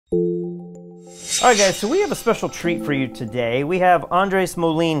All right, guys, so we have a special treat for you today. We have Andres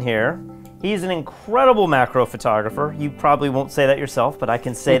Molin here. He's an incredible macro photographer. You probably won't say that yourself, but I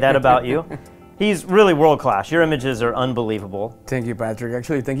can say that about you. He's really world-class. Your images are unbelievable. Thank you, Patrick.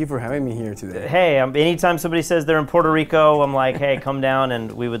 Actually, thank you for having me here today. Hey, anytime somebody says they're in Puerto Rico, I'm like, hey, come down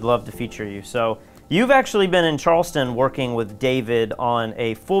and we would love to feature you. So you've actually been in Charleston working with David on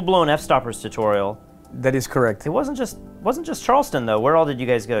a full-blown Fstoppers tutorial. That is correct. It wasn't just Charleston, though. Where all did you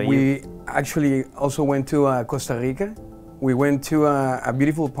guys go? We actually also went to Costa Rica. We went to a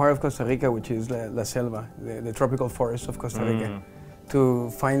beautiful part of Costa Rica, which is La Selva, the tropical forest of Costa Rica, to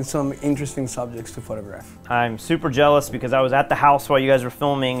find some interesting subjects to photograph. I'm super jealous because I was at the house while you guys were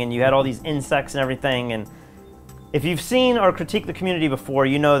filming and you had all these insects and everything. And if you've seen or critiqued the community before,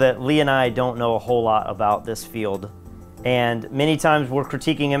 you know that Lee and I don't know a whole lot about this field. And many times we're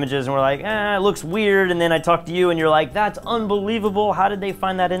critiquing images and we're like, it looks weird. And then I talk to you and you're like, that's unbelievable. How did they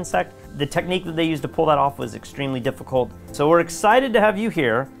find that insect? The technique that they used to pull that off was extremely difficult. So we're excited to have you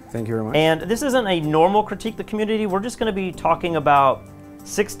here. Thank you very much. And this isn't a normal critique the community. We're just gonna be talking about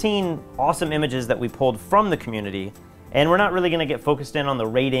 16 awesome images that we pulled from the community. And we're not really gonna get focused in on the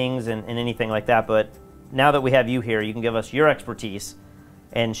ratings and anything like that. But now that we have you here, you can give us your expertise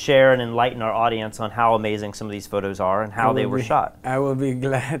and share and enlighten our audience on how amazing some of these photos are and how they were shot. I will be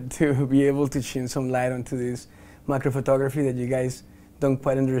glad to be able to shed some light onto this macro photography that you guys don't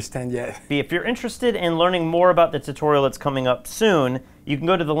quite understand yet. If you're interested in learning more about the tutorial that's coming up soon, you can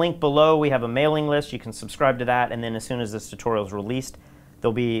go to the link below. We have a mailing list. You can subscribe to that, and then as soon as this tutorial is released,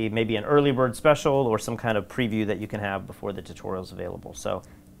 there'll be maybe an early bird special or some kind of preview that you can have before the tutorial is available. So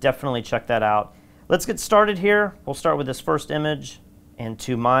definitely check that out. Let's get started here. We'll start with this first image. And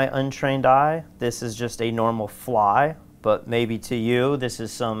to my untrained eye, this is just a normal fly, but maybe to you, this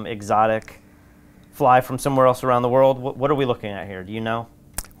is some exotic fly from somewhere else around the world. What are we looking at here? Do you know?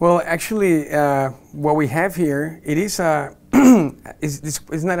 Well, actually, what we have here, it is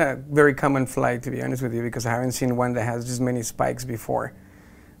it's not a very common fly, to be honest with you, because I haven't seen one that has this many spikes before.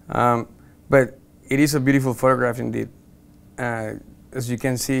 But it is a beautiful photograph indeed. As you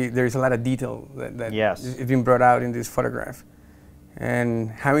can see, there is a lot of detail that yes. is being brought out in this photograph. And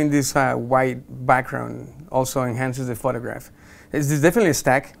having this white background also enhances the photograph. It's definitely a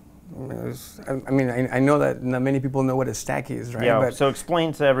stack. I mean, I know that not many people know what a stack is, right? Yeah, but so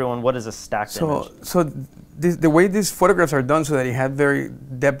explain to everyone what is a stacked image. So the way these photographs are done so that it had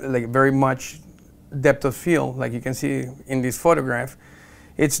very much depth of field, like you can see in this photograph,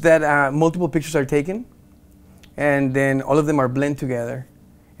 it's that multiple pictures are taken and then all of them are blended together.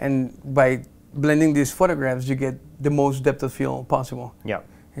 And by blending these photographs, you get the most depth of field possible. Yeah.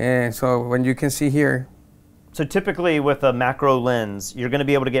 And so when you can see here. So typically with a macro lens, you're going to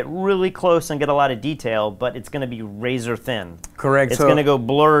be able to get really close and get a lot of detail, but it's going to be razor thin. Correct. It's going to go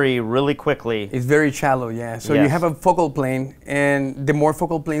blurry really quickly. It's very shallow, yeah. So yes. You have a focal plane, and the more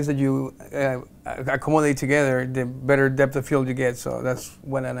focal planes that you accommodate together, the better depth of field you get. So that's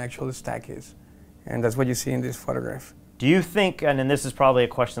what an actual stack is. And that's what you see in this photograph. Do you think, and this is probably a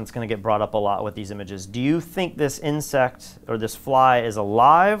question that's going to get brought up a lot with these images, do you think this insect or this fly is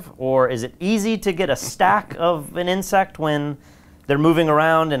alive, or is it easy to get a stack of an insect when they're moving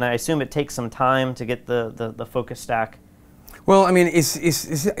around, and I assume it takes some time to get the focus stack? Well, I mean,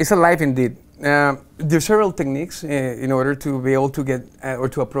 it's alive indeed. There's several techniques in order to be able to get or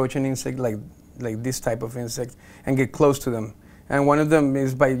to approach an insect like this type of insect and get close to them. And one of them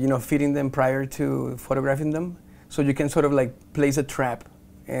is by feeding them prior to photographing them. So you can sort of like place a trap,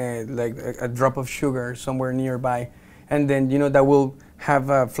 like a drop of sugar somewhere nearby, and then that will have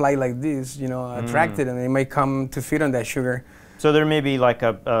a fly like this, attracted, and they might come to feed on that sugar. So there may be like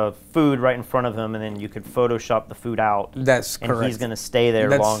a food right in front of him, and then you could Photoshop the food out. That's correct. And he's going to stay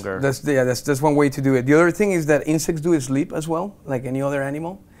there longer. That's one way to do it. The other thing is that insects do sleep as well, like any other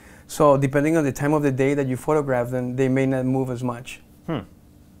animal. So depending on the time of the day that you photograph them, they may not move as much.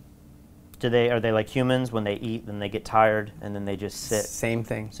 Are they like humans? When they eat, then they get tired, and then they just sit? Same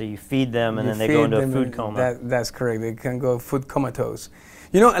thing. So you feed them, and then they go into a food coma. That's correct. They can go food comatose.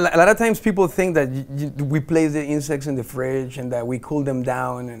 A lot of times people think that we place the insects in the fridge and that we cool them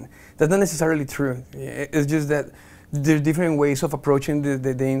down, and that's not necessarily true. It's just that there's different ways of approaching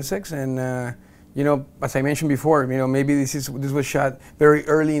the insects, and as I mentioned before, maybe this was shot very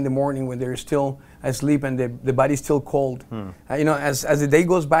early in the morning when they're still asleep and the body's still cold. As the day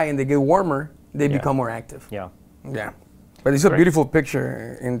goes by and they get warmer, they become more active. Yeah. Yeah. But it's a beautiful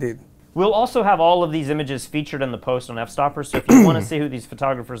picture indeed. We'll also have all of these images featured in the post on Fstoppers, so if you want to see who these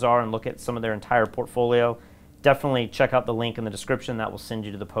photographers are and look at some of their entire portfolio, definitely check out the link in the description. That will send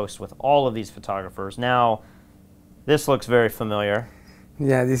you to the post with all of these photographers. Now, this looks very familiar.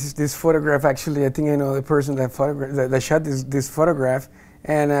 Yeah, this photograph actually. I think I know the person that shot this photograph,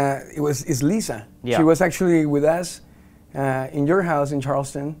 and it's Lisa. Yeah. She was actually with us in your house in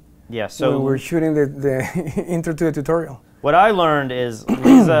Charleston. Yeah. So when we're shooting the intro to the tutorial. What I learned is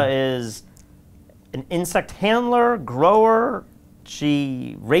Lisa is an insect handler, grower.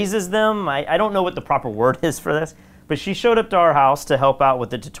 She raises them. I don't know what the proper word is for this, but she showed up to our house to help out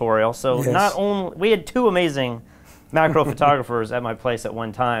with the tutorial. So Yes. not only we had two amazing macro photographers at my place at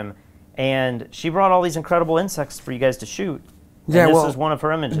one time, and she brought all these incredible insects for you guys to shoot. Yeah, and this well, is one of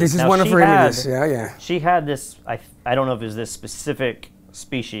her images. This is now, one of she her had- images. Yeah. She had this. I don't know if it was this specific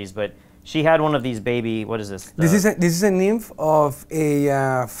species, but she had one of these baby. What is this? This is a nymph of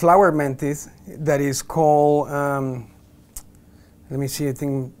a flower mantis that is called. Let me see. I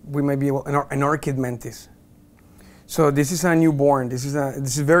think we might be an orchid mantis. So this is a newborn. This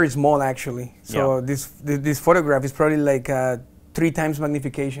is very small actually. So Yeah. this photograph is probably like 3 times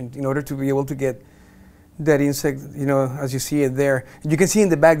magnification in order to be able to get that insect. You know, as you see it there. You can see in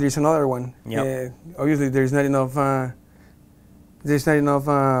the back there's another one. Yep. Obviously, there's not enough. There's not enough.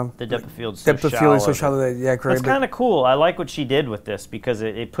 The depth of field. So Depth of field is so shallow that That's correct. kind of cool. I like what she did with this because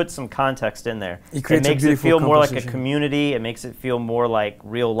it puts some context in there. It creates a makes it beautiful feel more like a composition. community. It makes it feel more like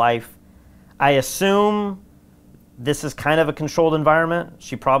real life. I assume this is kind of a controlled environment.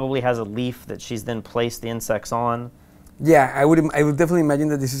 She probably has a leaf that she's then placed the insects on. Yeah, I would definitely imagine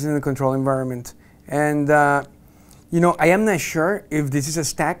that this is in a controlled environment. And, you know, I am not sure if this is a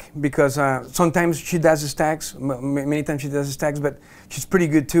stack because sometimes she does the stacks, many times she does the stacks, but she's pretty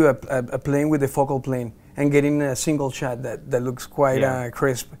good too at playing with the focal plane and getting a single shot that looks quite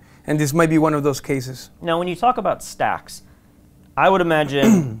crisp. And this might be one of those cases. Now, when you talk about stacks, I would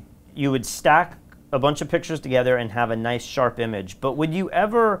imagine you would stack a bunch of pictures together and have a nice sharp image. But would you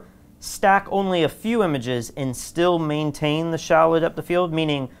ever stack only a few images and still maintain the shallow depth of field?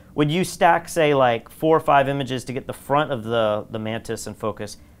 Meaning, would you stack, say, like 4 or 5 images to get the front of the mantis in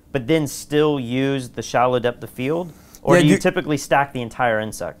focus, but then still use the shallow depth of field? Or Yeah, do you typically stack the entire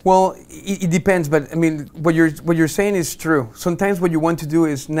insect? Well, it depends, but I mean, what you're saying is true. Sometimes what you want to do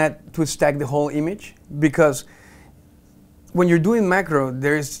is not to stack the whole image because when you're doing macro,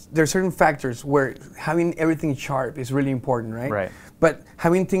 there's certain factors where having everything sharp is really important, right? Right. But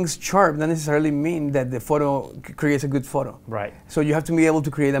having things sharp doesn't necessarily mean that the photo creates a good photo. Right. So you have to be able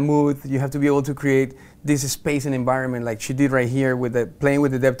to create a mood. You have to be able to create this space and environment, like she did right here with playing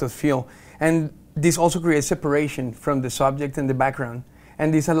with the depth of field. And this also creates separation from the subject and the background.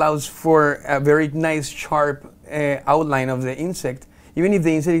 And this allows for a very nice, sharp outline of the insect. Even if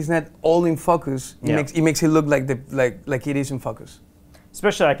the insect is not all in focus, it makes it look like it is in focus.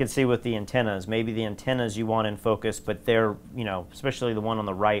 Especially I could see with the antennas. Maybe the antennas you want in focus, but they're, you know, especially the one on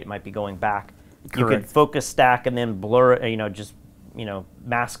the right might be going back. Correct. You could focus stack and then blur it,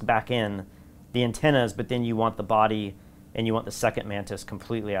 mask back in the antennas, but then you want the body and you want the second mantis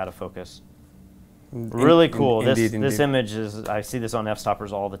completely out of focus. Really cool. This image is, I see this on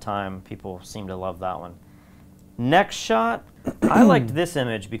Fstoppers all the time. People seem to love that one. Next shot, I liked this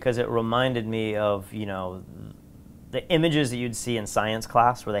image because it reminded me of, you know, the images that you'd see in science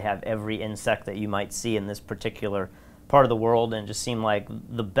class where they have every insect that you might see in this particular part of the world, and it just seemed like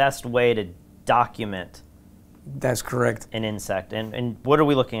the best way to document That's correct. an insect. And what are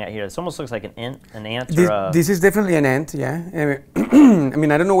we looking at here? This almost looks like an ant This is definitely an ant, yeah. I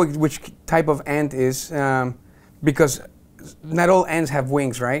mean, I don't know which type of ant is, because not all ants have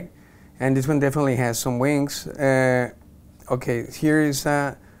wings, right? And this one definitely has some wings. Okay, here is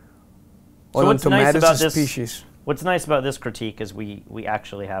Odontomatus species. What's nice about this critique is we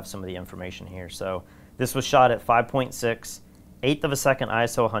actually have some of the information here. So this was shot at 5.6, 1/8 of a second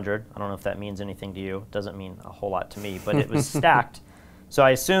ISO 100. I don't know if that means anything to you. It doesn't mean a whole lot to me, but it was stacked. So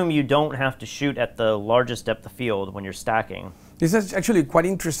I assume you don't have to shoot at the largest depth of field when you're stacking. This is actually quite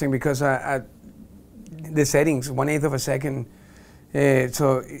interesting because the settings, 1/8 of a second,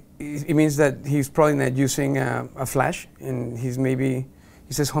 so it means that he's probably not using a flash, and he's maybe,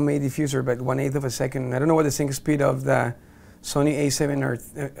 he says homemade diffuser, but 1/8 of a second. I don't know what the sync speed of the Sony A7 or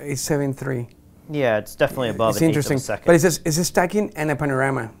A7 III. Yeah, it's definitely above It's an interesting, 1/8 of a second. but it says it's a stacking and a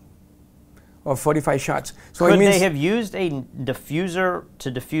panorama of 45 shots. So Could it means they have used a diffuser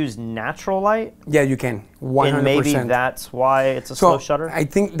to diffuse natural light? yeah, you can 100%. And maybe that's why it's a slow shutter? I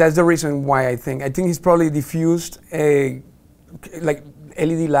think that's the reason why I think he's probably diffused a like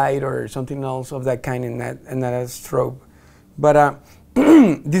LED light or something else of that kind in that a strobe. But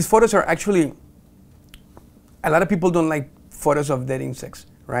these photos are actually, a lot of people don't like photos of dead insects,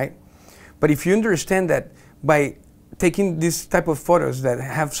 right? But if you understand that by taking this type of photos that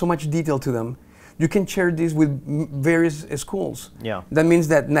have so much detail to them, you can share this with various schools. Yeah. That means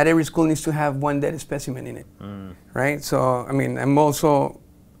that not every school needs to have one dead specimen in it, right? So, I mean, I'm also,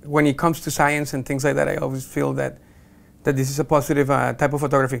 when it comes to science and things like that, I always feel that this is a positive type of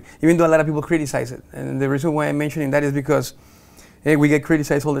photography, even though a lot of people criticize it. And the reason why I'm mentioning that is because we get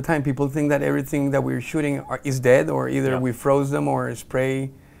criticized all the time. People think that everything that we're shooting is dead, or either we froze them or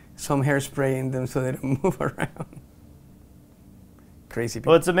spray some hairspray in them so they don't move around. Crazy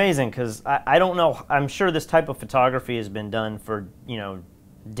people. Well, it's amazing because I don't know. I'm sure this type of photography has been done for, you know,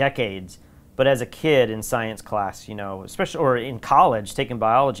 decades. But as a kid in science class, you know, especially, or in college taking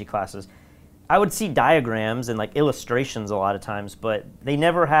biology classes, I would see diagrams and like illustrations a lot of times, but they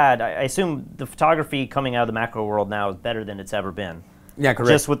never had, I assume the photography coming out of the macro world now is better than it's ever been. Yeah, correct.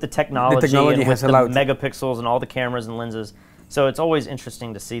 Just with the technology and with the megapixels and all the cameras and lenses. So it's always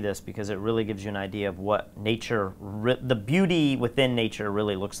interesting to see this because it really gives you an idea of what nature, the beauty within nature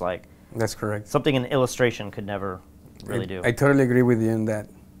really looks like. That's correct. Something an illustration could never really do. I totally agree with you on that.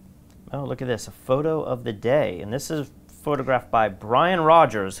 Oh, look at this, a photo of the day. And this is photographed by Brian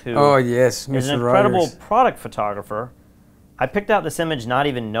Rogers, who is an incredible product photographer. I picked out this image not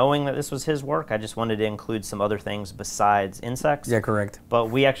even knowing that this was his work. I just wanted to include some other things besides insects. Yeah, correct. But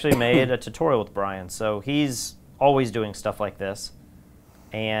we actually made a tutorial with Brian, so he's always doing stuff like this.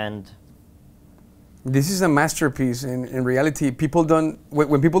 And this is a masterpiece. In reality, people don't,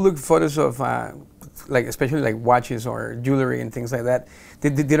 when people look at photos of like especially like watches or jewelry and things like that, they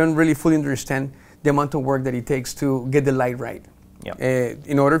don't really fully understand the amount of work that it takes to get the light right. Yep.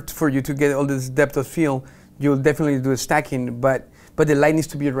 In order for you to get all this depth of field, you'll definitely do a stacking, but the light needs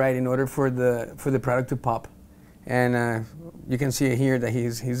to be right in order for the product to pop. And you can see here that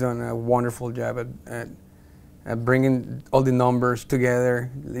he's done a wonderful job at bringing all the numbers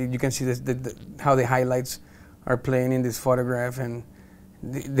together. You can see how the highlights are playing in this photograph, and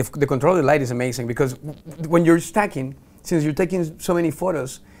the control of the light is amazing because when you're stacking, since you're taking so many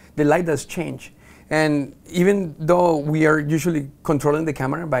photos, the light does change. And even though we are usually controlling the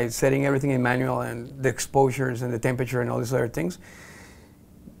camera by setting everything in manual and the exposures and the temperature and all these other things,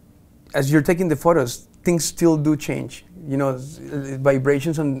 as you're taking the photos, things still do change. You know,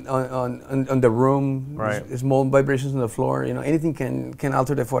 vibrations on the room, small vibrations on the floor. You know, anything can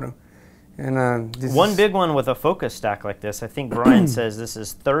alter the photo. And one big one with a focus stack like this, I think Brian says this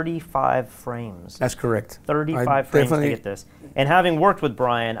is 35 frames. That's correct. 35 frames to get this. And having worked with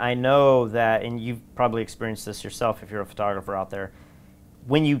Brian, I know that, and you've probably experienced this yourself if you're a photographer out there,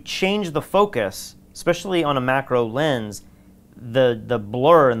 when you change the focus, especially on a macro lens, the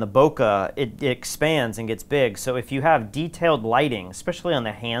blur and the bokeh, it expands and gets big. So if you have detailed lighting, especially on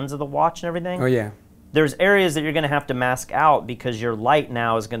the hands of the watch and everything, there's areas that you're going to have to mask out because your light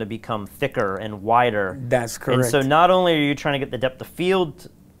now is going to become thicker and wider. That's correct. And so not only are you trying to get the depth of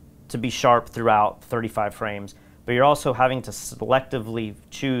field to be sharp throughout 35 frames, but you're also having to selectively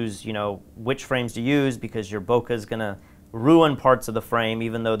choose, you know, which frames to use because your bokeh is going to ruin parts of the frame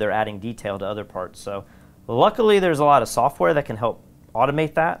even though they're adding detail to other parts. So luckily there's a lot of software that can help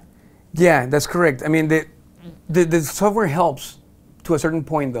automate that. Yeah, that's correct. I mean, the software helps to a certain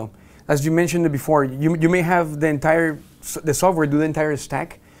point though. As you mentioned before, you may have the software do the entire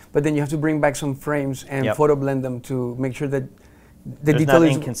stack, but then you have to bring back some frames and photo blend them to make sure that the detail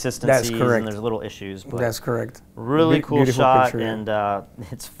is inconsistencies. That's correct. And there's little issues. But that's correct. Really cool shot, picture, and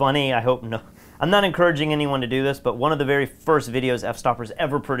it's funny. I hope I'm not encouraging anyone to do this, but one of the very first videos Fstoppers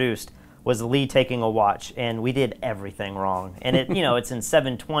ever produced was Lee taking a watch, and we did everything wrong. And it, you know, it's in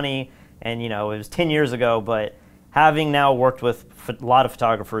 720, and you know, it was 10 years ago, but having now worked with a lot of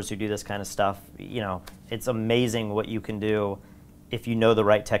photographers who do this kind of stuff, you know, it's amazing what you can do if you know the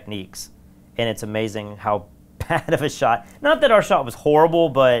right techniques. And it's amazing how bad of a shot, not that our shot was horrible,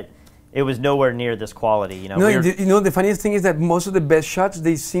 but it was nowhere near this quality. You know, you know, the funniest thing is that most of the best shots,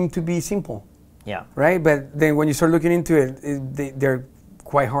 they seem to be simple. Yeah. Right? But then when you start looking into it, they're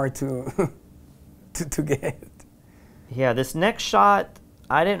quite hard to to get. Yeah, this next shot,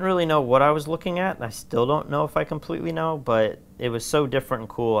 I didn't really know what I was looking at. I still don't know if I completely know, but it was so different and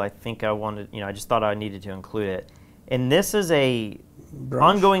cool. I think I wanted, you know, I just thought I needed to include it. And this is a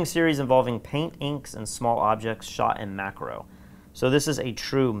ongoing series involving paint, inks, and small objects shot in macro. So this is a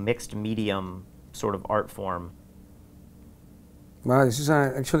true mixed medium sort of art form. Wow, this is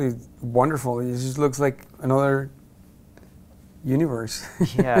actually wonderful. It just looks like another universe.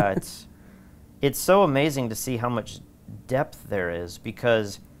 Yeah, it's so amazing to see how much depth there is,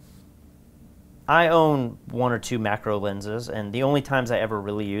 because I own 1 or 2 macro lenses, and the only times I ever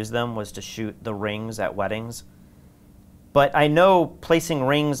really used them was to shoot the rings at weddings. But I know placing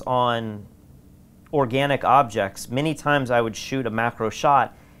rings on organic objects, many times I would shoot a macro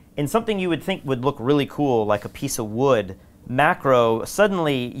shot in something you would think would look really cool, like a piece of wood, macro,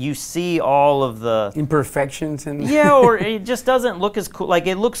 suddenly you see all of the imperfections and yeah, or it just doesn't look as cool. Like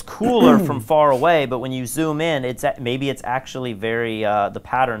it looks cooler from far away, but when you zoom in, maybe it's actually very the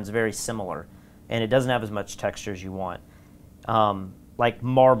pattern's very similar, and it doesn't have as much texture as you want. Like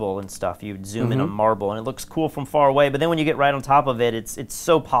marble and stuff, you'd zoom in on marble, and it looks cool from far away. But then when you get right on top of it, it's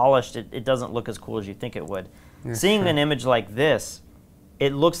so polished, it doesn't look as cool as you think it would. Yeah, Seeing sure. an image like this,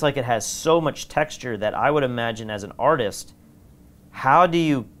 it looks like it has so much texture that I would imagine as an artist, how do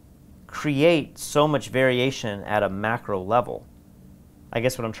you create so much variation at a macro level? I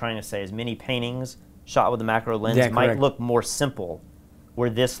guess what I'm trying to say is many paintings shot with a macro lens might correct. look more simple, where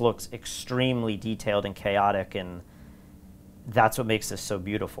this looks extremely detailed and chaotic, and that's what makes this so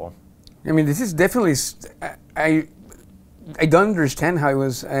beautiful. I mean, this is definitely. I don't understand how it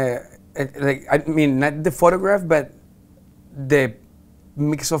was. Like, I mean, not the photograph, but the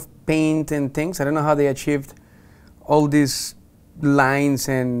mix of paint and things. I don't know how they achieved all these lines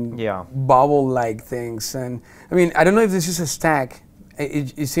and bubble-like things. And I mean, I don't know if this is a stack.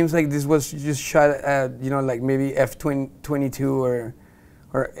 It seems like this was just shot at, like maybe f/22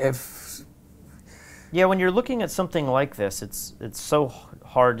 or f. Yeah, when you're looking at something like this, it's so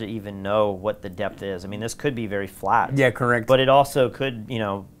hard to even know what the depth is. I mean, this could be very flat. Yeah, correct. But it also could,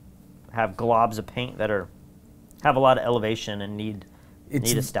 have globs of paint that have a lot of elevation and need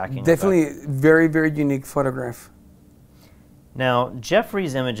a stacking definitely effect. very, very unique photograph. Now,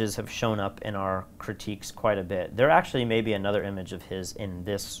 Jeffrey's images have shown up in our critiques quite a bit. There actually may be another image of his in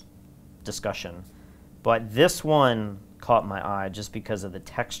this discussion, but this one caught my eye just because of the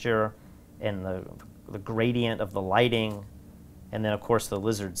texture and the gradient of the lighting, and then of course the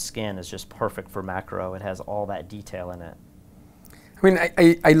lizard's skin is just perfect for macro. It has all that detail in it. I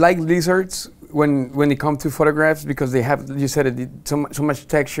mean, I like lizards when it comes to photographs because they have, you said it, so much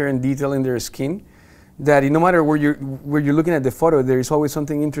texture and detail in their skin that no matter where you're looking at the photo, there is always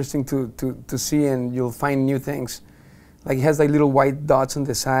something interesting to see, and you'll find new things. Like it has like little white dots on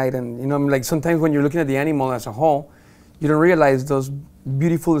the side, and like sometimes when you're looking at the animal as a whole, you don't realize those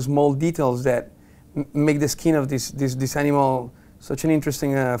beautiful small details that make the skin of this animal such an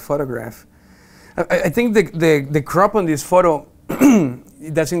interesting photograph. I think the crop on this photo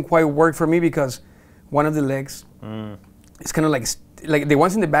it doesn't quite work for me because one of the legs is kind of like the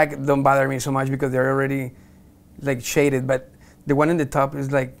ones in the back don't bother me so much because they're already like shaded, but the one in the top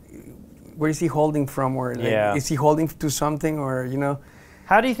is like, where is he holding from, or like, is he holding to something, or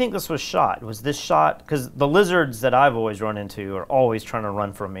How do you think this was shot? Was this shot, because the lizards that I've always run into are always trying to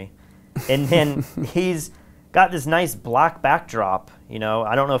run from me, and then he's got this nice black backdrop.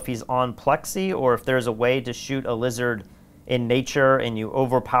 I don't know if he's on plexi or if there's a way to shoot a lizard in nature and you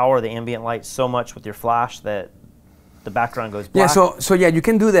overpower the ambient light so much with your flash that the background goes black. Yeah, so yeah, you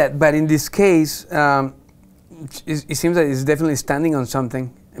can do that, but in this case, it seems that it's definitely standing on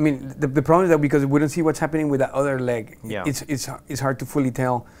something. I mean, the problem is that because we don't see what's happening with that other leg, it's hard to fully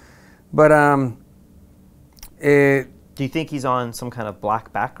tell. But do you think he's on some kind of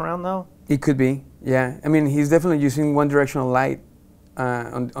black background though? It could be, yeah. I mean, he's definitely using one directional light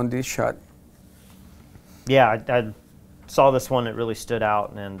on this shot. Yeah, I saw this one. It really stood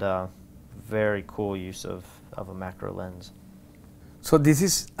out, and very cool use of a macro lens. So this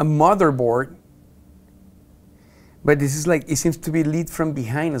is a motherboard, but this is like, it seems to be lit from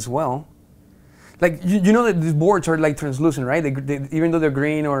behind as well. Like, you know that these boards are like translucent, right? They, even though they're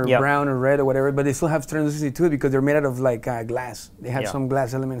green or brown or red or whatever, but they still have translucency to it because they're made out of like glass. They have some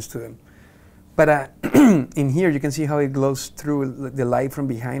glass elements to them. But in here, you can see how it glows through the light from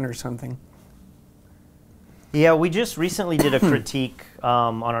behind or something. Yeah, we just recently did a critique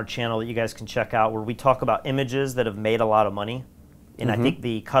on our channel that you guys can check out where we talk about images that have made a lot of money. And I think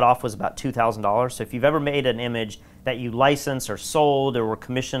the cutoff was about $2,000. So if you've ever made an image that you licensed or sold or were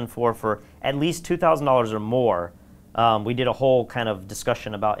commissioned for at least $2,000 or more, we did a whole kind of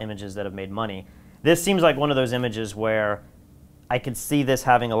discussion about images that have made money. This seems like one of those images where I could see this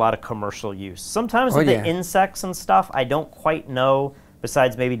having a lot of commercial use. Sometimes with the insects and stuff, I don't quite know,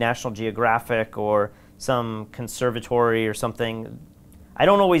 besides maybe National Geographic or some conservatory or something. I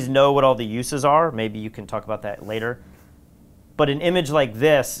don't always know what all the uses are. Maybe you can talk about that later. But an image like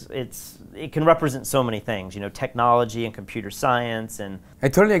this, it can represent so many things, technology and computer science. And I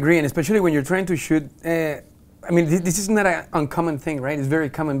totally agree, and especially when you're trying to shoot, I mean, this is not an uncommon thing, right? It's very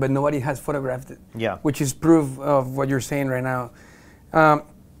common, but nobody has photographed it. Yeah. Which is proof of what you're saying right now. I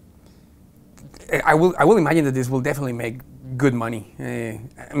will imagine that this will definitely make good money.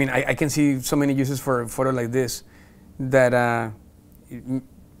 I mean, I can see so many uses for a photo like this that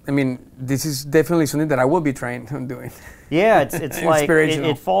I mean, this is definitely something that I will be trying on doing. Yeah, it's like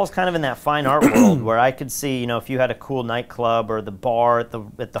it falls kind of in that fine art world where I could see, you know, if you had a cool nightclub or the bar at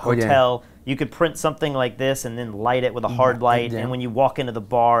the hotel, you could print something like this and then light it with a hard light, and when you walk into the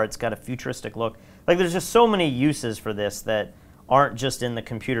bar, it's got a futuristic look. Like, there's just so many uses for this that aren't just in the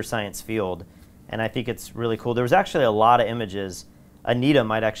computer science field, and I think it's really cool. There was actually a lot of images. Anita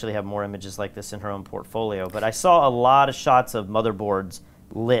might actually have more images like this in her own portfolio, but I saw a lot of shots of motherboards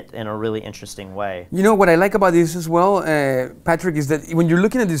lit in a really interesting way. You know what I like about this as well, Patrick, is that when you're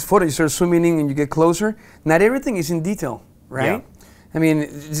looking at this photo, you start zooming in and you get closer. Not everything is in detail, right? Yeah. I mean,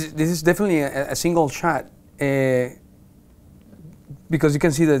 this is definitely a single shot, because you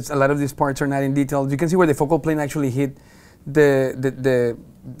can see that a lot of these parts are not in detail. You can see where the focal plane actually hit the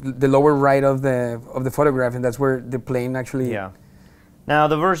lower right of the photograph, and that's where the plane actually. Yeah. Now,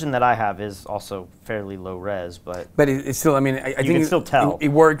 the version that I have is also fairly low res, but it's still, I mean, I think you can still tell. It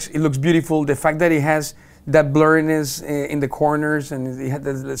works. It looks beautiful. The fact that it has that blurriness in the corners and it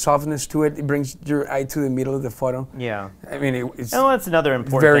has the softness to it, it brings your eye to the middle of the photo. Yeah. I mean, it's that's another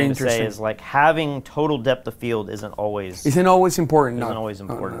important very thing to say is, like, having total depth of field isn't always important. Always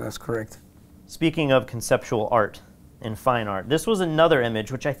important. No, that's correct. Speaking of conceptual art and fine art, this was another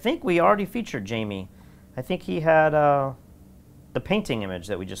image which I think we already featured, Jamie. I think he had the painting image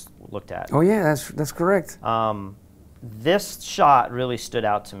that we just looked at. Oh yeah, that's correct. This shot really stood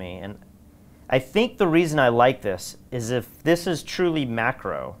out to me, and I think the reason I like this is if this is truly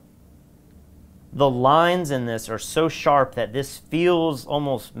macro, the lines in this are so sharp that this feels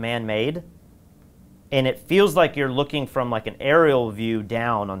almost man-made, and it feels like you're looking from like an aerial view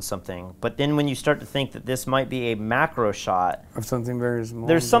down on something. But then when you start to think that this might be a macro shot of something very small,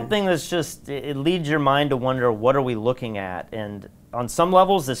 there's something that's just, it leads your mind to wonder, what are we looking at? And on some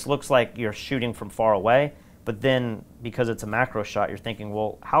levels, this looks like you're shooting from far away. But then, because it's a macro shot, you're thinking,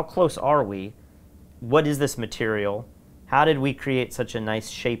 well, how close are we? What is this material? How did we create such a nice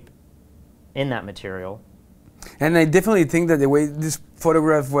shape in that material? And I definitely think that the way this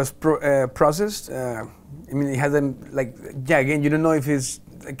photograph was processed, I mean, it had them like, yeah, again, you don't know if it's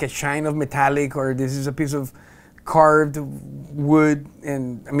like a shine of metallic or this is a piece of carved wood.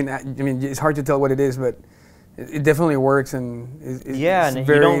 And I mean, it's hard to tell what it is, but it definitely works. And it's and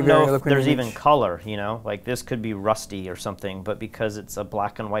very, you don't know very if there's image. even color, you know, like this could be rusty or something, but because it's a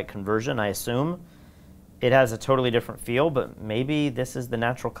black and white conversion, I assume, it has a totally different feel, but maybe this is the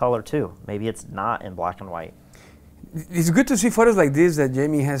natural color too. Maybe it's not in black and white. It's good to see photos like this that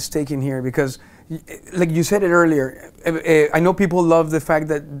Jamie has taken here because, like you said it earlier, I know people love the fact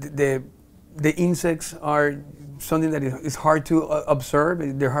that the insects are something that is hard to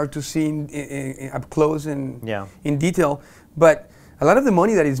observe. They're hard to see up close and in detail. But a lot of the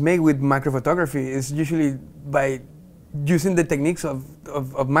money that is made with macro photography is usually by using the techniques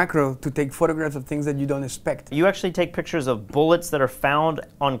of macro to take photographs of things that you don't expect. You actually take pictures of bullets that are found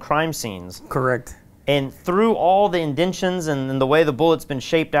on crime scenes. Correct. And through all the indentions and the way the bullet's been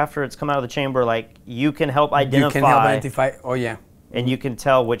shaped after it's come out of the chamber, like, you can help identify. You can help identify. Oh yeah. And you can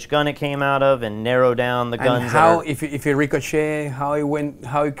tell which gun it came out of and narrow down the guns. And how, if it ricochet, how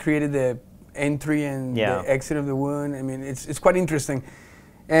it created the entry and the exit of the wound. I mean, it's quite interesting.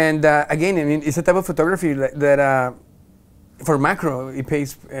 And again, I mean, it's a type of photography that for macro it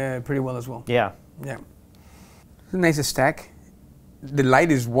pays pretty well as well. Yeah. Yeah. It's a nice stack. The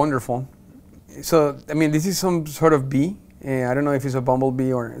light is wonderful. So, I mean, this is some sort of bee. I don't know if it's a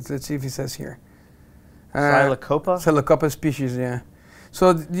bumblebee or, let's see if it says here. Psilocopa? Psilocopa species, yeah.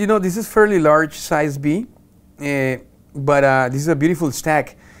 So, you know, this is fairly large size bee, but this is a beautiful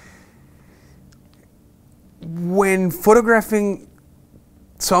stack. When photographing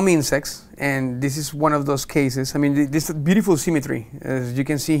some insects, and this is one of those cases, I mean, this is beautiful symmetry, as you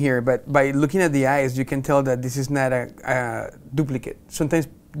can see here, but by looking at the eyes, you can tell that this is not a duplicate. Sometimes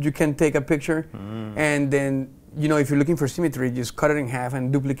you can take a picture, and then, you know, if you're looking for symmetry, just cut it in half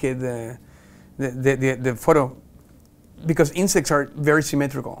and duplicate the photo, because insects are very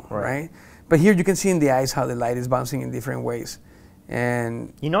symmetrical, right? But here you can see in the eyes how the light is bouncing in different ways.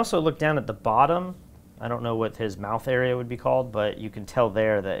 And you can also look down at the bottom. I don't know what his mouth area would be called, but you can tell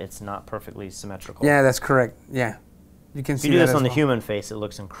there that it's not perfectly symmetrical. Yeah, that's correct. Yeah. You can see if you do that this on the well. human face, it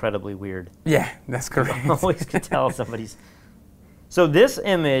looks incredibly weird. Yeah, that's correct. You always can tell somebody's... So this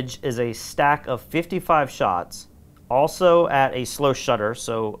image is a stack of 55 shots, also at a slow shutter.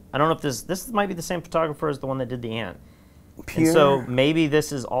 So I don't know if this might be the same photographer as the one that did the ant. And so maybe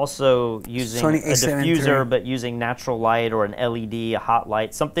this is also using a diffuser, but using natural light or an LED, a hot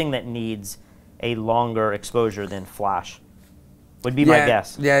light, something that needs a longer exposure than flash. Would be my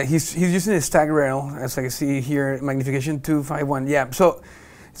guess. Yeah, he's using a stack rail, as I can see here, magnification 251. Yeah, so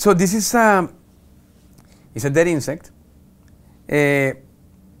So this is it's a dead insect,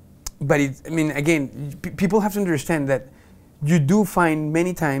 but I mean, again, people have to understand that you do find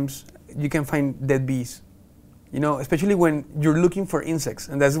many times you can find dead bees. You know, especially when you're looking for insects,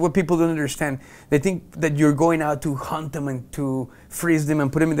 and that's what people don't understand. They think that you're going out to hunt them and to freeze them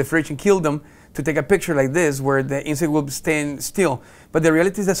and put them in the fridge and kill them to take a picture like this where the insect will stand still. But the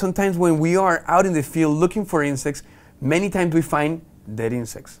reality is that sometimes when we are out in the field looking for insects, many times we find dead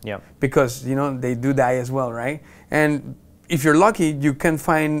insects. Yeah. Because, you know, they do die as well, right? And if you're lucky, you can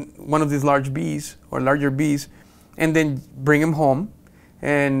find one of these large bees or larger bees and then bring them home,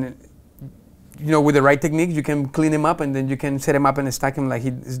 and you know, with the right technique, you can clean them up and then you can set them up and stack them like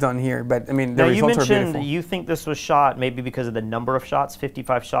he's done here. But I mean, the results are beautiful. You mentioned you think this was shot maybe because of the number of shots,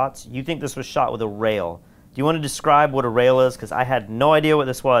 55 shots. You think this was shot with a rail. Do you want to describe what a rail is? Because I had no idea what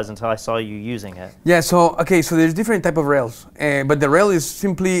this was until I saw you using it. Yeah, so, okay, so there's different type of rails. But the rail is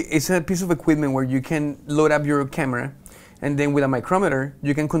simply, it's a piece of equipment where you can load up your camera, and then with a micrometer,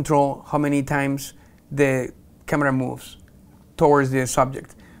 you can control how many times the camera moves towards the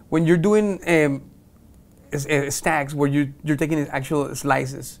subject. When you're doing stacks where you're taking actual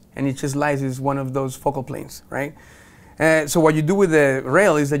slices, and each slice is one of those focal planes, right? So what you do with the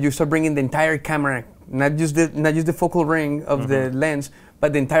rail is that you start bringing the entire camera, not just the focal ring of the lens,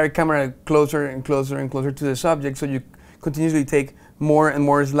 but the entire camera closer and closer and closer to the subject, so you continuously take more and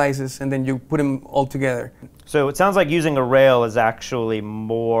more slices, and then you put them all together. So it sounds like using a rail is actually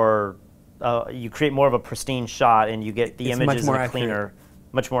more, you create more of a pristine shot, and you get the images in a cleaner,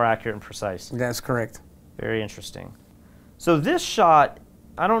 much more accurate and precise. That's correct. Very interesting. So this shot,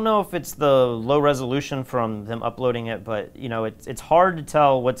 I don't know if it's the low resolution from them uploading it, but you know, it's hard to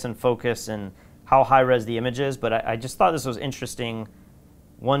tell what's in focus and how high res the image is, but I just thought this was interesting,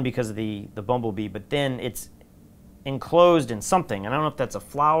 one because of the bumblebee, but then it's enclosed in something. I don't know if that's a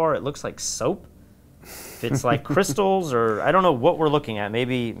flower, it looks like soap. If it's like crystals, or I don't know what we're looking at.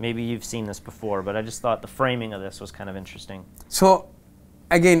 Maybe you've seen this before, but I just thought the framing of this was kind of interesting. So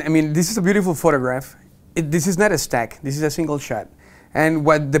again, I mean, this is a beautiful photograph. This is not a stack, this is a single shot. And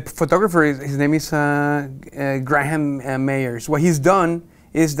what the photographer is, his name is Graham Mayers. What he's done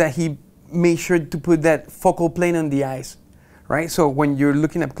is that he made sure to put that focal plane on the eyes, right? So when you're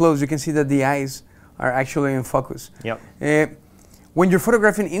looking up close, you can see that the eyes are actually in focus. Yep. When you're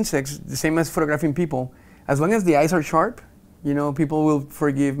photographing insects, the same as photographing people, as long as the eyes are sharp, you know, people will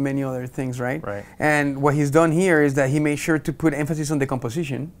forgive many other things, right? Right. And what he's done here is that he made sure to put emphasis on the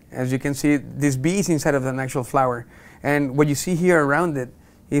composition. As you can see, this bee is inside of an actual flower. And what you see here around it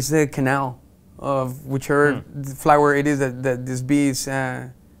is the canal of whichever flower it is that this bee is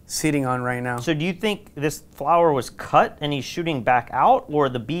sitting on right now. So do you think this flower was cut and he's shooting back out, or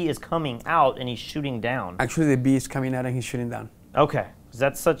the bee is coming out and he's shooting down? Actually, the bee is coming out and he's shooting down. Okay. 'Cause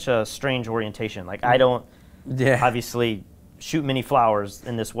that's such a strange orientation. Like, I don't obviously shoot many flowers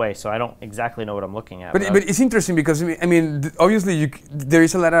in this way, so I don't exactly know what I'm looking at. But it's interesting because, I mean, obviously there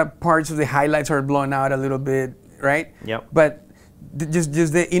is a lot of parts of the highlights are blown out a little bit, right? Yep. But just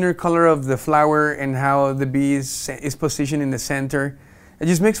the inner color of the flower and how the bee is positioned in the center, it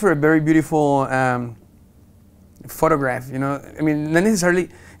just makes for a very beautiful photograph, you know? I mean, not necessarily,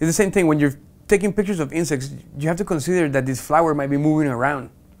 it's the same thing when you're taking pictures of insects, you have to consider that this flower might be moving around,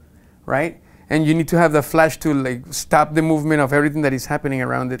 right? And you need to have the flash to like stop the movement of everything that is happening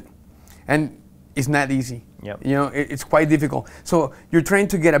around it. And it's not easy. Yep. You know, it's quite difficult. So you're trying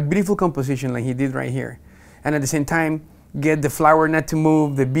to get a beautiful composition like he did right here. And at the same time, get the flower not to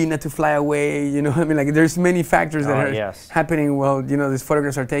move, the bee not to fly away, you know, I mean, like there's many factors that are happening while, you know, these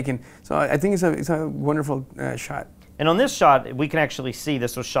photographs are taken. So I think it's a wonderful shot. And on this shot, we can actually see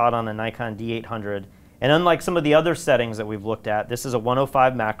this was shot on a Nikon D800. And unlike some of the other settings that we've looked at, this is a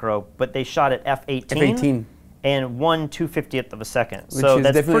 105 macro, but they shot at f/18 and 1/250th of a second. So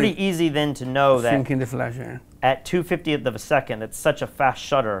that's pretty easy then to know that the flash, at 2/50th of a second, it's such a fast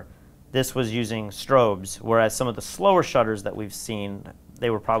shutter. This was using strobes, whereas some of the slower shutters that we've seen, they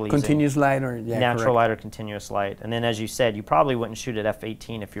were probably continuous using light or natural light or continuous light. And then, as you said, you probably wouldn't shoot at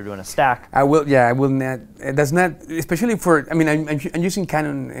f/18 if you're doing a stack. I will not. That's not, especially for. I mean, I'm using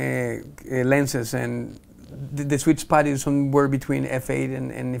Canon lenses, and the sweet spot is somewhere between f8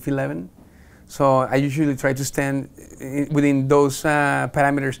 and f11. So I usually try to stand within those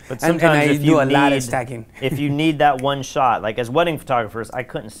parameters, but sometimes and I do a lot of stacking. If you need that one shot, like as wedding photographers, I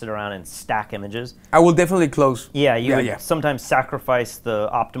couldn't sit around and stack images. I will definitely close. Yeah, you would sometimes sacrifice the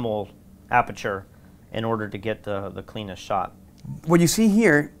optimal aperture in order to get the cleanest shot. What you see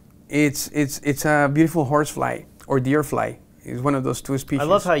here, it's a beautiful horsefly or deer fly. is one of those two species. I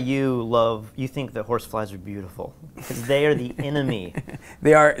love how you think that horseflies are beautiful, because they are the enemy.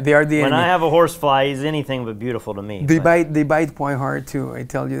 They are the enemy. When I have a horsefly, he's anything but beautiful to me. They bite quite hard too, I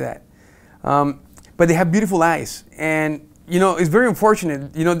tell you that. But they have beautiful eyes, and it's very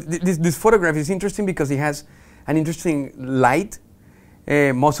unfortunate. This photograph is interesting because it has an interesting light.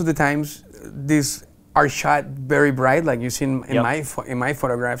 Most of the times, these are shot very bright, like you see in my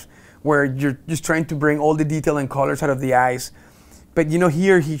photographs, where you're just trying to bring all the detail and colors out of the eyes. But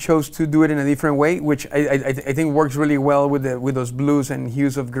here he chose to do it in a different way, which I think works really well with those blues and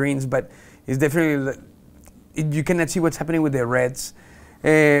hues of greens. But it's definitely, you cannot see what's happening with the reds.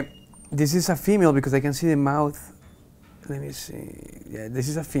 This is a female because I can see the mouth. Let me see. Yeah, this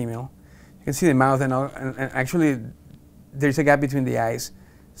is a female. You can see the mouth, and actually there's a gap between the eyes,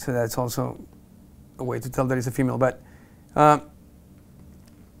 so that's also a way to tell that it's a female. But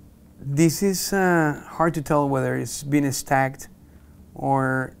this is hard to tell whether it's been stacked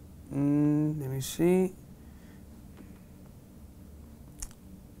or let me see.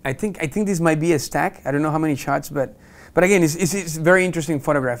 I think this might be a stack. I don't know how many shots, but again, it's a very interesting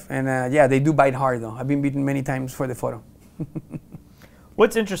photograph, and yeah, they do bite hard though. I've been beaten many times for the photo.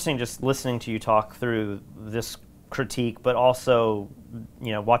 What's interesting, just listening to you talk through this critique, but also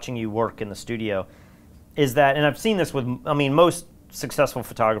watching you work in the studio, is that, and I've seen this with, most successful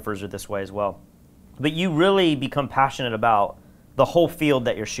photographers are this way as well, but you really become passionate about the whole field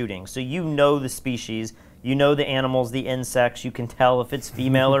that you're shooting. So the species, the animals, the insects, you can tell if it's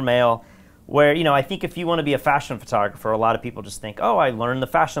female or male. Where, I think if you want to be a fashion photographer, a lot of people just think, oh, I learned the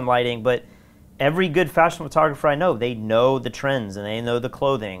fashion lighting, but every good fashion photographer I know, they know the trends and they know the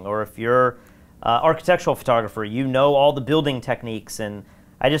clothing. Or if you're architectural photographer, you know all the building techniques. And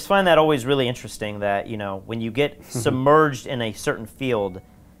I just find that always really interesting that, when you get submerged in a certain field,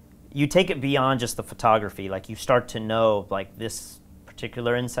 you take it beyond just the photography. Like, you start to know, like, this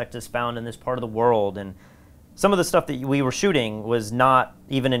particular insect is found in this part of the world. And some of the stuff that we were shooting was not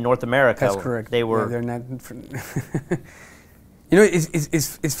even in North America. That's correct. They were. Yeah, they're not.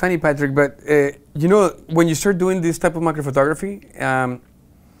 It's funny, Patrick, but when you start doing this type of macro photography,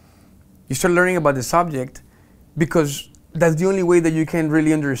 you start learning about the subject, because that's the only way that you can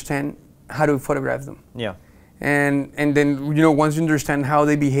really understand how to photograph them. Yeah. And then once you understand how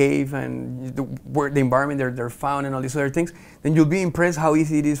they behave and where the environment they're found and all these other things, then you'll be impressed how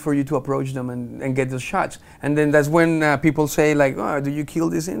easy it is for you to approach them and get those shots. And then that's when people say, like, oh, do you kill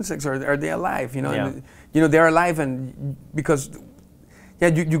these insects, or are they alive? Yeah. And, they're alive, and because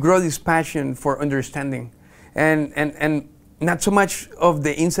you grow this passion for understanding, and not so much of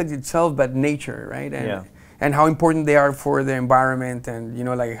the insect itself, but nature, right? And how important they are for the environment, and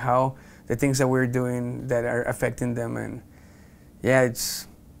like how the things that we're doing that are affecting them. And there's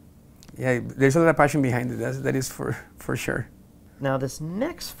a lot of passion behind it. That is for sure. Now, this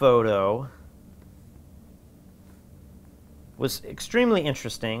next photo was extremely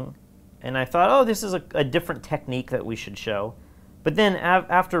interesting, and I thought, oh, this is a different technique that we should show. But then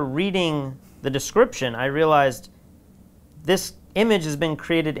after reading the description, I realized this image has been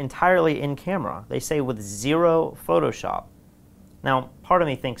created entirely in camera. They say with 0 Photoshop. Now, part of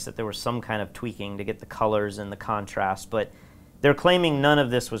me thinks that there was some kind of tweaking to get the colors and the contrast, but they're claiming none of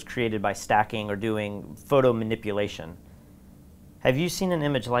this was created by stacking or doing photo manipulation. Have you seen an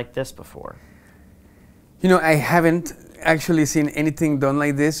image like this before? I haven't actually seen anything done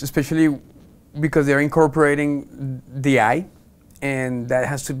like this, especially because they're incorporating the eye, and that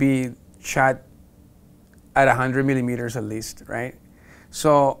has to be shot at 100 millimeters at least, right?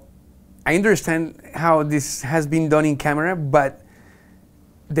 So I understand how this has been done in camera, but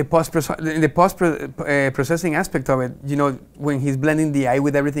the post-processing aspect of it, when he's blending the eye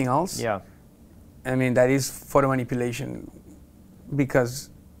with everything else, that is photo manipulation, because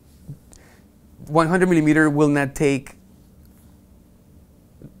 100 millimeter will not take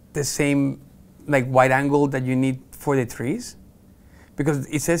the same wide angle that you need for the trees, because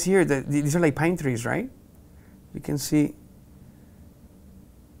it says here that these are like pine trees, right? You can see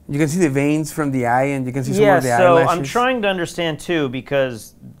the veins from the eye, and you can see some of the eyelashes. So I'm trying to understand too,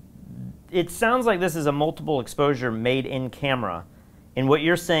 because it sounds like this is a multiple exposure made in camera. And what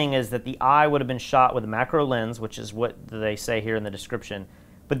you're saying is that the eye would have been shot with a macro lens, which is what they say here in the description.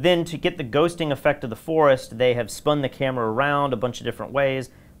 But then to get the ghosting effect of the forest, they have spun the camera around a bunch of different ways.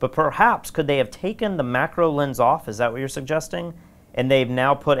 But perhaps, could they have taken the macro lens off? Is that what you're suggesting? And they've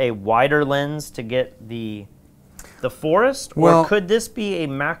now put a wider lens to get the forest? Or could this be a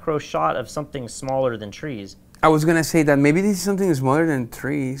macro shot of something smaller than trees? I was going to say that maybe this is something smaller than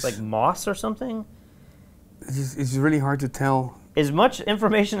trees. Like moss or something? It's really hard to tell. as much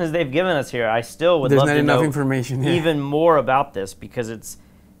information as they've given us here, I still would There's love not to enough know information. Yeah. even more about this, because it's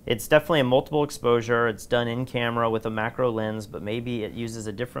definitely a multiple exposure. It's done in camera with a macro lens, but maybe it uses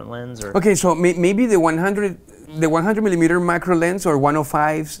a different lens. Or Okay, so maybe the 100 millimeter macro lens or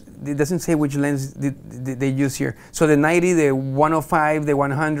 105s. It doesn't say which lens they use here. So the 90, the 105, the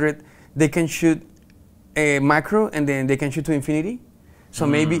 100, they can shoot a macro and then they can shoot to infinity. So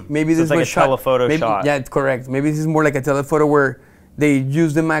maybe so this it's like was a shot. telephoto maybe, shot. Yeah, correct. Maybe this is more like a telephoto where they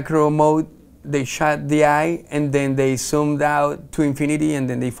use the macro mode, they shot the eye, and then they zoomed out to infinity, and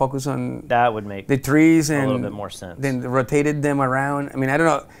then they focus on that would make the trees and a little bit more sense. Then rotated them around. I mean, I don't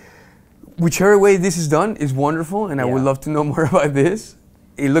know. Whichever way this is done is wonderful, and I would love to know more about this.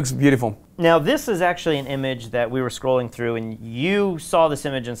 It looks beautiful. Now, this is actually an image that we were scrolling through, and you saw this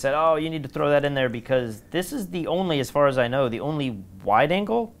image and said, oh, you need to throw that in there because this is the only, as far as I know, the only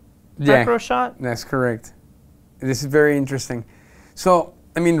wide-angle macro shot? That's correct. This is very interesting. So,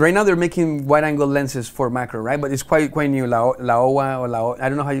 I mean, right now they're making wide-angle lenses for macro, right? But it's quite new. Laowa or Lao. I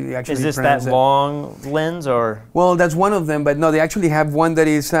don't know how you actually Is this pronounce that it. long lens, or? Well, that's one of them, but no, they actually have one that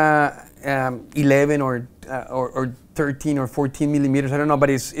is 11 or 13 or 14 millimeters. I don't know, but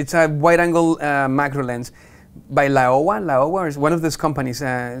it's a wide-angle macro lens by Laowa. Laowa is one of those companies,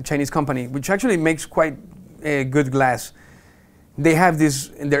 Chinese company, which actually makes quite good glass. They have this,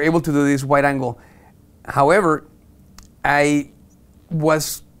 and they're able to do this wide-angle. However, I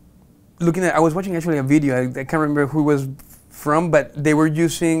was watching actually a video. I can't remember who it was from, but they were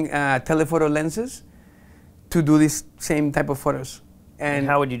using telephoto lenses to do this same type of photos. And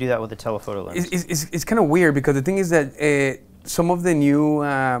how would you do that with a telephoto lens? It's kind of weird because the thing is that some of the new,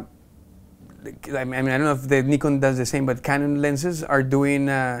 I mean, I don't know if the Nikon does the same, but Canon lenses are doing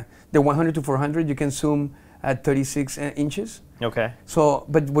the 100 to 400. You can zoom at 36 inches. Okay. So,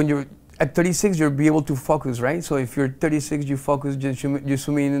 but when you're at 36, you'll be able to focus, right? So if you're 36, you focus, you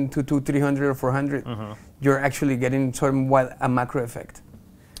zoom in to 300 or 400. You're actually getting sort of a macro effect.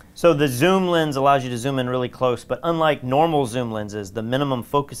 So the zoom lens allows you to zoom in really close, but unlike normal zoom lenses, the minimum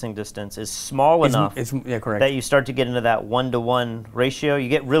focusing distance is small enough that you start to get into that 1-to-1 ratio. You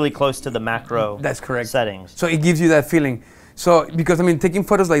get really close to the macro That's correct. settings. So it gives you that feeling. So, because I mean, taking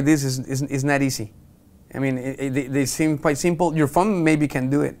photos like this is not easy. I mean, they seem quite simple. Your phone maybe can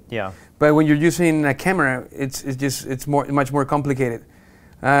do it. Yeah. But when you're using a camera, it's much more complicated.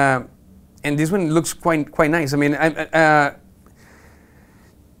 And this one looks quite nice. I mean,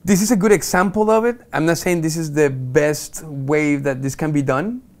 this is a good example of it. I'm not saying this is the best way that this can be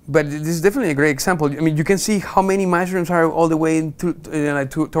done, but this is definitely a great example. I mean, you can see how many mushrooms are all the way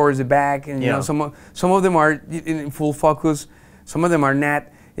towards the back, and you know, some of them are in full focus, some of them are not.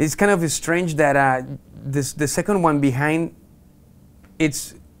 It's kind of strange that the second one behind,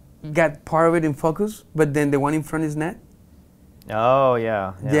 it's got part of it in focus, but then the one in front is not. Oh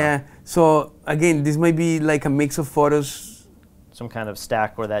yeah. Yeah. So again, this might be like a mix of photos. Some kind of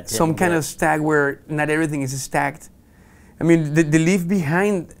stack where that. Some kind of stack where not everything is stacked. I mean, the leaf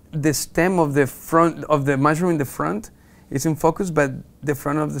behind the stem of the front of the mushroom in the front is in focus, but the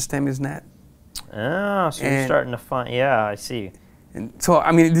front of the stem is not. Oh, so you're starting to find. Yeah, I see. And so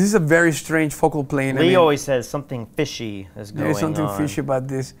I mean, this is a very strange focal plane. Lee always says something fishy is going on. There's something fishy about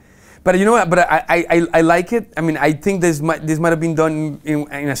this. But you know what? But I like it. I mean, I think this might have been done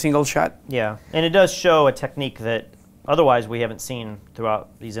in a single shot. Yeah, and it does show a technique that otherwise we haven't seen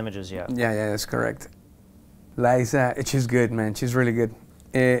throughout these images yet. Yeah, that's correct. Liza, she's good, man. She's really good.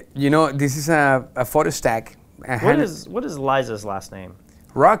 You know, this is a photo stack. What is Liza's last name?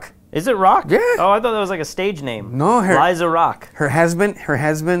 Rock. Is it Rock? Yeah. Oh, I thought that was like a stage name. No, Liza Rock. Her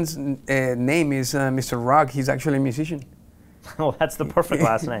husband's name is Mr. Rock. He's actually a musician. Well, that's the perfect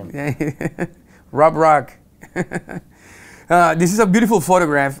last name. Rob Rock. This is a beautiful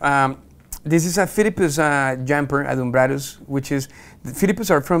photograph. This is a Philippus jumper, adumbratus, which is, the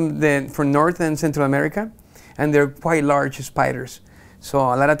Philippus are from North and Central America, and they're quite large spiders. So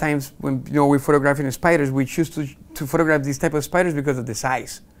a lot of times when we're photographing spiders, we choose to photograph these type of spiders because of the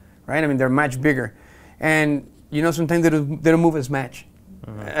size, right? I mean, they're much bigger, and sometimes they don't move as much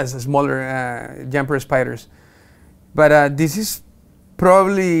as the smaller jumper spiders. But this is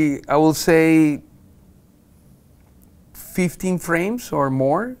probably, I will say, 15 frames or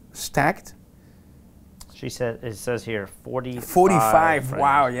more stacked. She said, it says here 45 frames.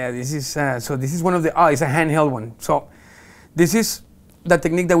 Wow, yeah, this is so this is one of the it's a handheld one. So this is the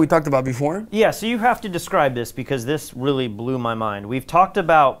technique that we talked about before. Yeah, so you have to describe this because this really blew my mind. We've talked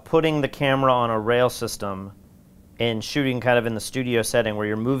about putting the camera on a rail system and shooting kind of in the studio setting where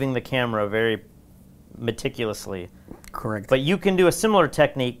you're moving the camera very meticulously. Correct. But you can do a similar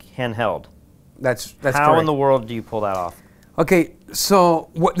technique handheld. That's How correct. in the world do you pull that off? Okay, so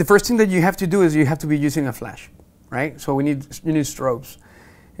the first thing that you have to do is you have to be using a flash, right? So you need strobes,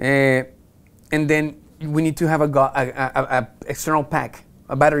 and then we need to have a external pack,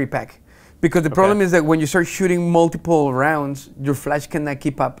 a battery pack, because the problem is that when you start shooting multiple rounds, your flash cannot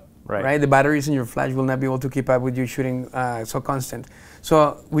keep up. Right. The batteries in your flash will not be able to keep up with you shooting so constant.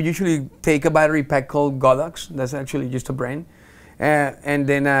 So we usually take a battery pack called Godox. That's actually just a brand. And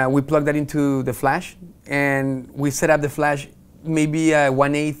then we plug that into the flash, and we set up the flash maybe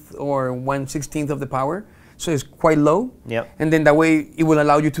 1/8 or 1/16 of the power, so it's quite low. Yep. And then that way it will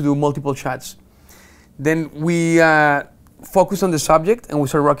allow you to do multiple shots. Then we focus on the subject and we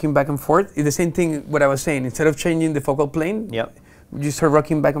start rocking back and forth. It's the same thing what I was saying. Instead of changing the focal plane, you just start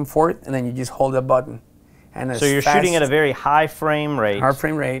rocking back and forth, and then you just hold the button. And so you're shooting at a very high frame rate. High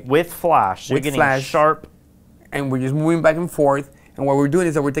frame rate. With flash. So you're getting sharp. And we're just moving back and forth. And what we're doing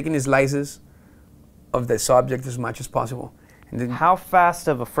is that we're taking the slices of the subject as much as possible. And then how fast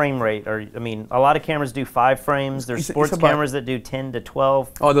of a frame rate are I mean, a lot of cameras do 5 frames. There's sports cameras that do 10 to 12.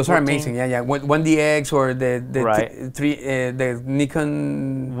 Oh, those 14. Are amazing. Yeah, yeah. 1DX or the the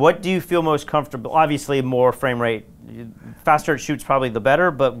Nikon. What do you feel most comfortable? Obviously, more frame rate. Faster it shoots, probably the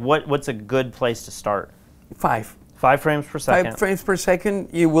better. But what's a good place to start? 5. 5 frames per second. 5 frames per second.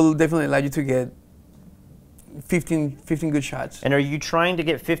 It will definitely allow you to get 15 good shots. And are you trying to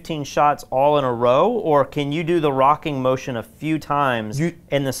get 15 shots all in a row, or can you do the rocking motion a few times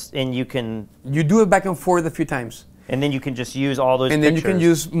and you can... You do it back and forth a few times. And then you can just use all those and pictures. Then you can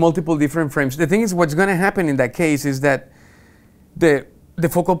use multiple different frames. The thing is, what's going to happen in that case is that the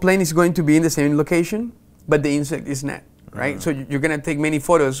focal plane is going to be in the same location, but the insect is not. Right, so you're gonna take many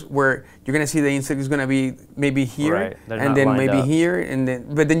photos where you're gonna see the insect is gonna be maybe here, and then maybe here,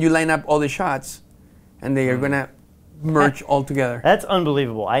 and but then you line up all the shots, and they are gonna merge all together. That's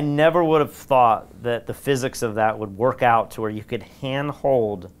unbelievable. I never would have thought that the physics of that would work out to where you could hand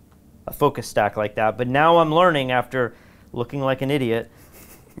hold a focus stack like that. But now I'm learning, after looking like an idiot,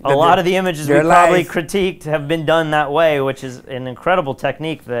 a lot of the images we probably critiqued have been done that way, which is an incredible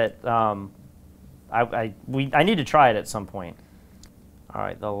technique that. I need to try it at some point. All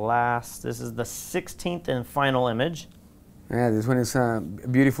right, this is the 16th and final image. Yeah, this one is a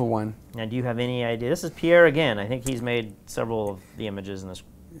beautiful one. Now, do you have any idea? This is Pierre again. I think he's made several of the images in this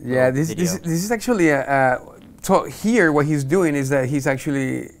video. This is actually so here what he's doing is that he's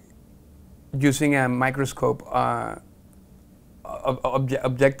actually using a microscope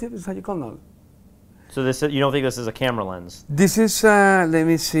objective, is how you call it? No. So you don't think this is a camera lens? This is, let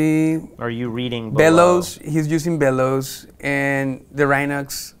me see. Are you reading below? Bellows, he's using bellows, and the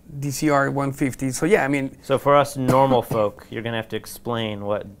Rhinox DCR 150. So yeah, I mean. So for us normal folk, you're gonna have to explain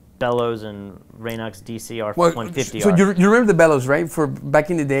what bellows and Rhinox DCR 150 so are. So you remember the bellows, right? For back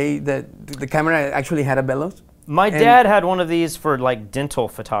in the day, that the camera actually had a bellows? My dad had one of these for like dental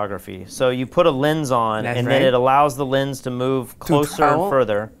photography. So you put a lens on, and then it allows the lens to move closer and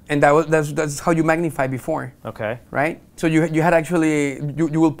further. And that's how you magnify before. Okay. Right. So you had actually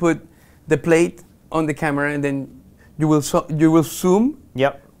you will put the plate on the camera, and then you will zoom.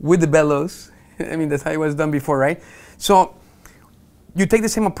 Yep. With the bellows. I mean, that's how it was done before, right? So you take the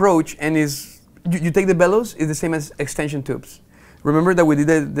same approach, and you take the bellows. It's the same as extension tubes. Remember that we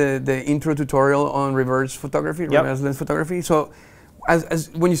did the intro tutorial on reverse photography, reverse lens photography? So as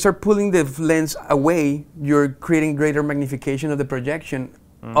when you start pulling the lens away, you're creating greater magnification of the projection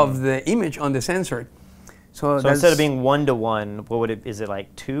of the image on the sensor. So instead of being 1-to-1, what would it? Is it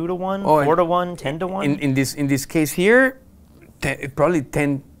like 2-to-1, 4-to-1, 10-to-1? In this case here, probably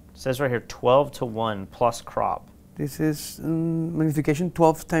 10. It says right here 12-to-1 plus crop. This is magnification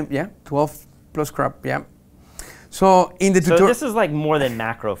 12 times, 12 plus crop, yeah. So in the tutorial, this is like more than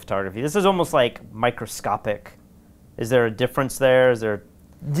macro photography. This is almost like microscopic. Is there a difference there? Is there?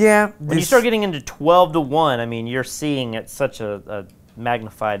 Yeah. When you start getting into 12-to-1, I mean, you're seeing at such a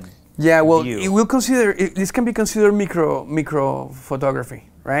magnified. Yeah. Well, view. This can be considered micro photography,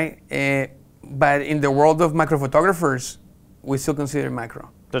 right? But in the world of macro photographers, we still consider macro.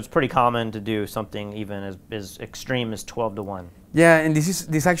 So it's pretty common to do something even as extreme as 12-to-1. Yeah, and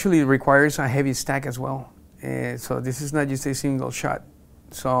this actually requires a heavy stack as well. So this is not just a single shot.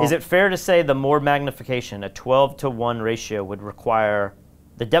 So is it fair to say the more magnification, a 12-to-1 ratio, would require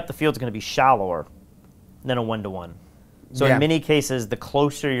the depth of field is going to be shallower than a 1-to-1? So in many cases, the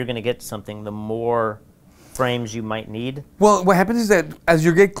closer you're going to get to something, the more frames you might need. Well, what happens is that as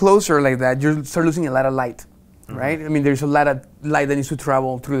you get closer like that, you start losing a lot of light, right? I mean, there's a lot of light that needs to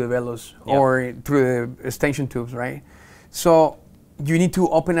travel through the bellows or through the extension tubes, right? So you need to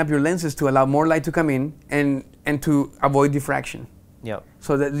open up your lenses to allow more light to come in and to avoid diffraction. Yep.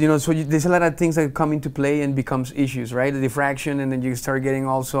 So that there's a lot of things that come into play and becomes issues, right? The diffraction, and then you start getting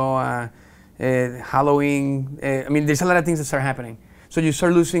also haloing. I mean, there's a lot of things that start happening. So you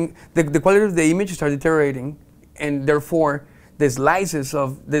start losing the quality of the image, start deteriorating, and therefore the slices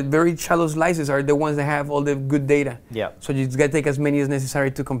of the very shallow slices are the ones that have all the good data. Yeah. So you just got to take as many as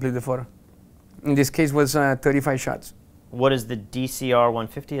necessary to complete the photo. In this case, was 35 shots. What is the DCR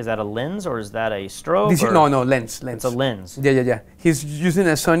 150? Is that a lens or is that a strobe? No, lens. It's a lens. Yeah. He's using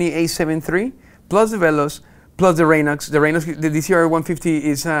a Sony a7 III plus the Velos plus the Raynox. The DCR 150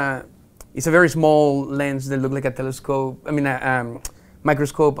 is a very small lens that looks like a telescope. I mean, a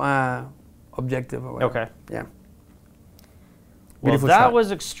microscope objective or whatever. Okay. Yeah. Well, Beautiful that shot.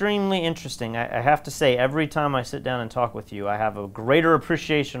 was extremely interesting. I have to say, every time I sit down and talk with you, I have a greater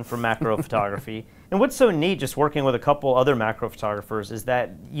appreciation for macro photography. And what's so neat, just working with a couple other macro photographers, is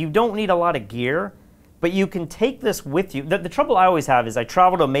that you don't need a lot of gear, but you can take this with you. The trouble I always have is I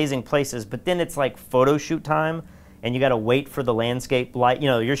travel to amazing places, but then it's like photo shoot time, and you got to wait for the landscape light. You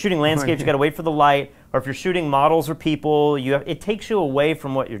know, you're shooting landscapes, you got to wait for the light, or if you're shooting models or people, it takes you away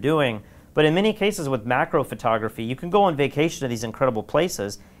from what you're doing. But in many cases with macro photography, you can go on vacation to these incredible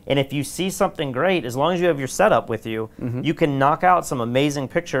places, and if you see something great, as long as you have your setup with you, you can knock out some amazing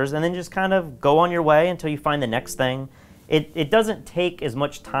pictures and then just kind of go on your way until you find the next thing. It doesn't take as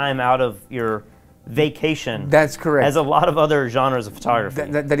much time out of your vacation. That's correct. As a lot of other genres of photography.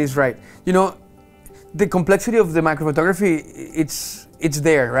 That is right. You know, the complexity of the macro photography, it's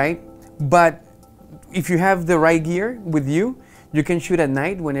there, right? But if you have the right gear with you, you can shoot at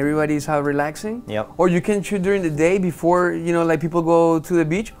night when everybody's out relaxing. Yep. Or you can shoot during the day before, like people go to the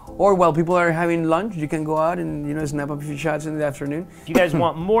beach. Or while people are having lunch, you can go out and, snap up a few shots in the afternoon. If you guys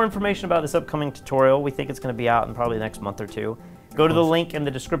want more information about this upcoming tutorial, we think it's going to be out in probably the next month or two. Go to the link in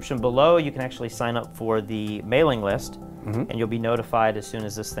the description below. You can actually sign up for the mailing list, and you'll be notified as soon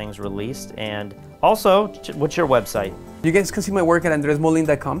as this thing's released. And also, what's your website? You guys can see my work at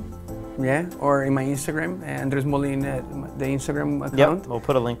andresmolin.com. Yeah, or in my Instagram, Andres Molin, the Instagram account. Yep, we'll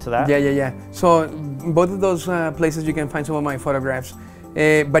put a link to that. Yeah. So both of those places you can find some of my photographs.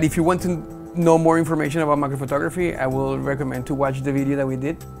 But if you want to know more information about macro photography, I will recommend to watch the video that we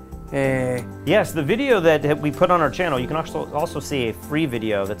did. Yes, the video that we put on our channel, you can also see a free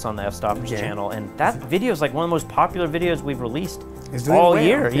video that's on the Fstoppers channel, and that video is like one of the most popular videos we've released all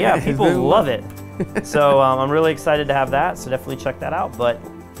year. Yeah, people love it. So I'm really excited to have that, so definitely check that out. But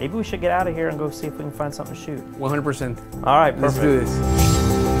maybe we should get out of here and go see if we can find something to shoot. 100%. All right, perfect. Let's do this.